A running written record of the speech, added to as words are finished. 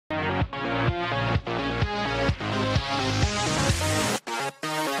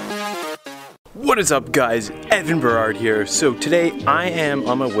What is up, guys? Evan.Berard here. So today I am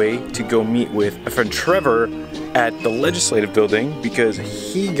on my way to go meet with my friend Trevor at the Legislative Building because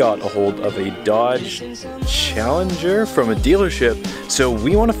he got a hold of a Dodge Challenger from a dealership. So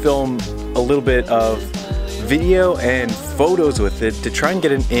we want to film a little bit of video and photos with it to try and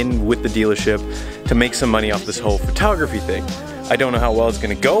get it in with the dealership to make some money off this whole photography thing. I don't know how well it's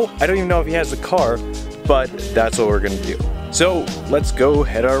gonna go. I don't even know if he has the car, but that's what we're gonna do. So let's go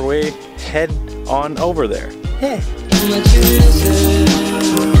head on over there. Yeah.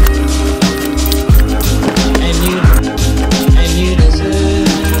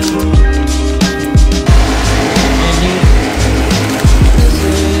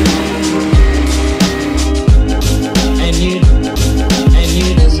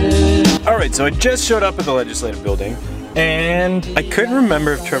 Alright, so I just showed up at the Legislative Building and I couldn't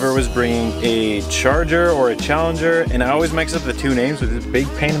remember if Trevor was bringing a Charger or a Challenger, and I always mix up the two names with this big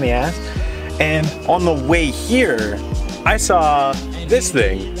pain in the ass. And on the way here, I saw this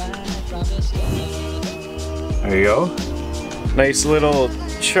thing. There you go. Nice little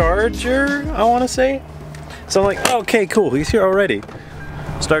Charger, I want to say. So I'm like, okay, cool, he's here already.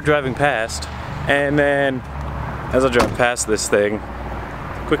 Start driving past, and then as I drive past this thing,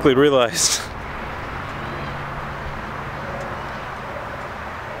 quickly realized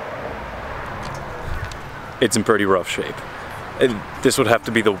it's in pretty rough shape. This would have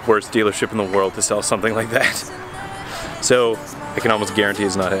to be the worst dealership in the world to sell something like that. So I can almost guarantee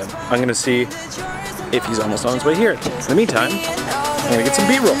it's not him. I'm gonna see if he's almost on his way here. In the meantime, I'm gonna get some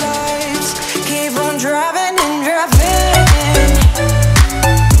B-roll. Keep on driving and driving.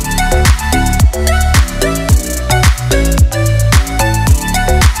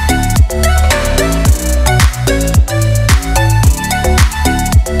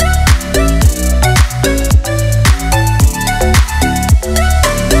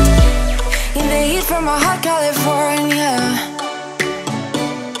 From a hot California,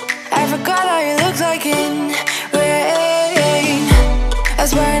 I forgot how you look like in rain. I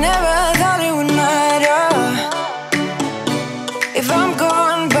swear I never thought it would matter if I'm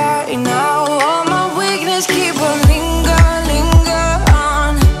gone by now. All my weakness keep on linger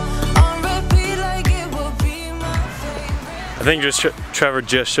on repeat like it will be my favorite. I think Trevor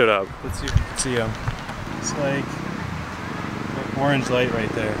just showed up. Let's see if you can see him. It's like an orange light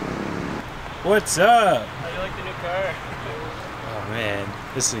right there. What's up? How do you like the new car? Oh man,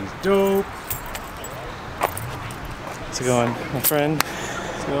 this thing's dope. How's it going, my friend?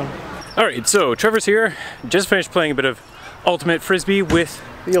 How's it going? Alright, so Trevor's here. Just finished playing a bit of Ultimate Frisbee with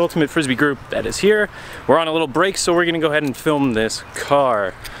the Ultimate Frisbee group that is here. We're on a little break, so we're gonna go ahead and film this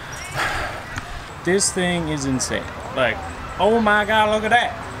car. This thing is insane. Like, oh my god, look at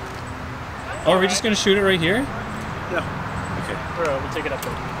that. Oh, are we just gonna shoot it right here? No. Okay. We'll take it up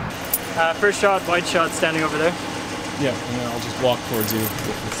there. First shot, wide shot, standing over there. Yeah, and then I'll just walk towards you with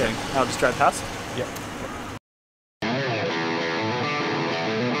the thing. I'll just drive past. Yeah.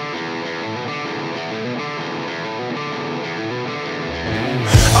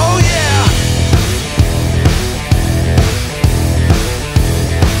 Oh yeah.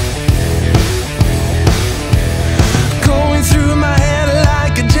 Going through my head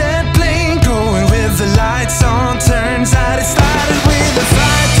like a jet plane, going with the lights on. Turns out it started with a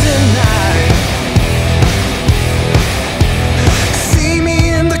fight tonight. See me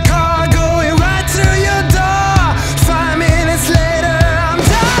in the car going right to your door. 5 minutes later, I'm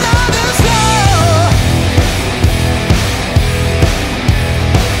down on the floor.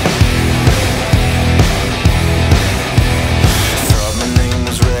 Thought my name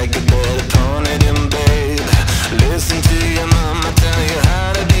was Reggae, better pawn it in, babe. Listen to your mama tell you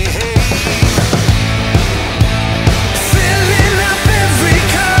how to behave. Filling up every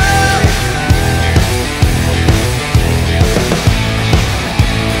cup,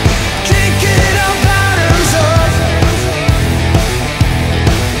 drinking all bottoms up.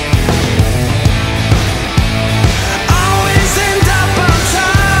 Always end up on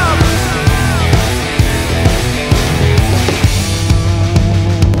top.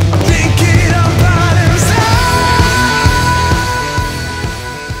 Drinking all bottoms up.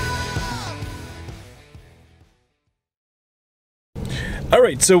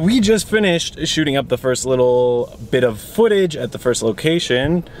 Alright, so we just finished shooting up the first little bit of footage at the first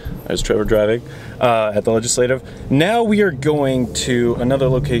location. There's Trevor driving at the Legislative. Now we are going to another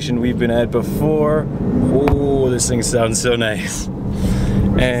location we've been at before. Oh, this thing sounds so nice.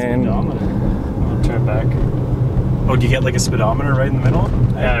 And I'll turn back. oh, do you get like a speedometer right in the middle?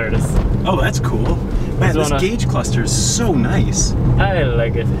 Yeah, there it is. Oh, that's cool. Man, this gauge cluster is so nice. I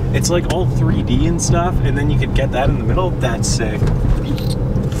like it. It's like all 3D and stuff, and then you could get that in the middle. That's sick.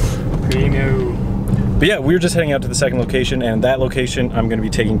 Primo. But yeah, we were just heading out to the second location, and that location I'm gonna be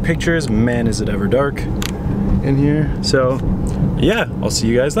taking pictures. Man, is it ever dark in here. So yeah, I'll see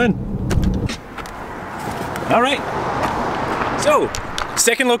you guys then. All right, so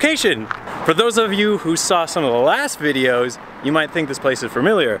second location. For those of you who saw some of the last videos, you might think this place is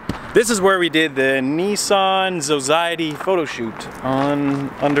familiar. This is where we did the Nissan Society photo shoot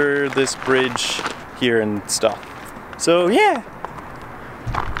under this bridge here and stuff. So yeah.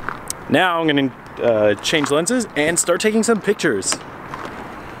 Now I'm gonna change lenses and start taking some pictures.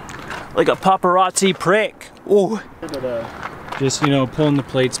 Like a paparazzi prick. Ooh. Just, you know, pulling the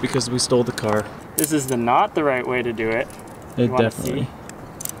plates because we stole the car. This is not the right way to do it. It definitely.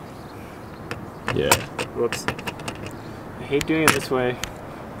 Yeah. Whoops. I hate doing it this way.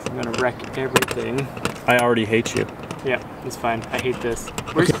 I'm gonna wreck everything. I already hate you. Yeah, it's fine. I hate this.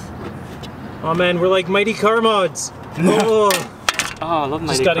 Okay. Oh man, we're like mighty car mods. Oh, I love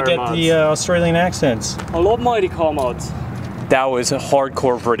mighty just gotta car get mods. the Australian accents. I love mighty car mods. That was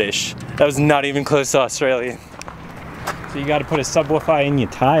hardcore British. That was not even close to Australian. So you gotta put a subwoofer in your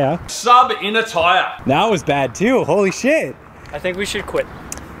tire. Sub in a tire. That was bad too, holy shit. I think we should quit.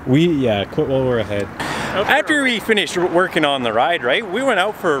 Yeah, quit while we're ahead. Okay. After we finished working on the ride, right, we went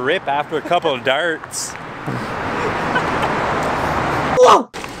out for a rip after a couple of darts.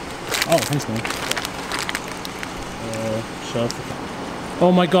 Whoa! Oh, thanks man. Shut up.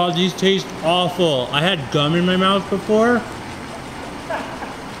 Oh my god, these taste awful. I had gum in my mouth before.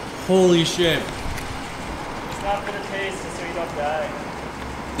 Holy shit. It's not for the taste, it's so you don't die.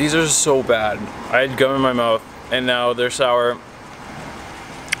 These are so bad. I had gum in my mouth and now they're sour.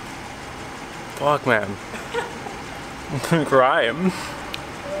 Fuck, man. I'm gonna cry.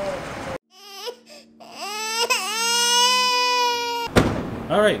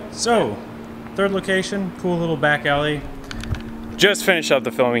 Alright, so third location, cool little back alley. Just finished up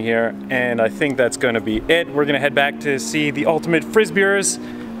the filming here, and I think that's gonna be it. We're gonna head back to see the Ultimate Frisbeers,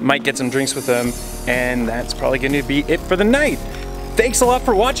 might get some drinks with them, and that's probably gonna be it for the night. Thanks a lot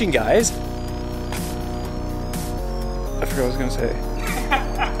for watching, guys. I forgot what I was gonna say.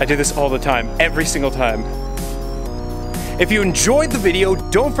 I do this all the time, every single time. If you enjoyed the video,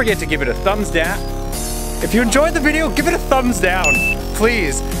 don't forget to give it a thumbs down. If you enjoyed the video, give it a thumbs down,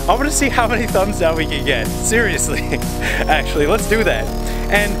 please. I want to see how many thumbs down we can get. Seriously. Actually, let's do that.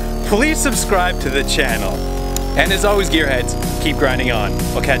 And please subscribe to the channel. And as always, gearheads, keep grinding on.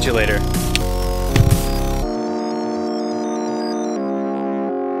 I'll catch you later.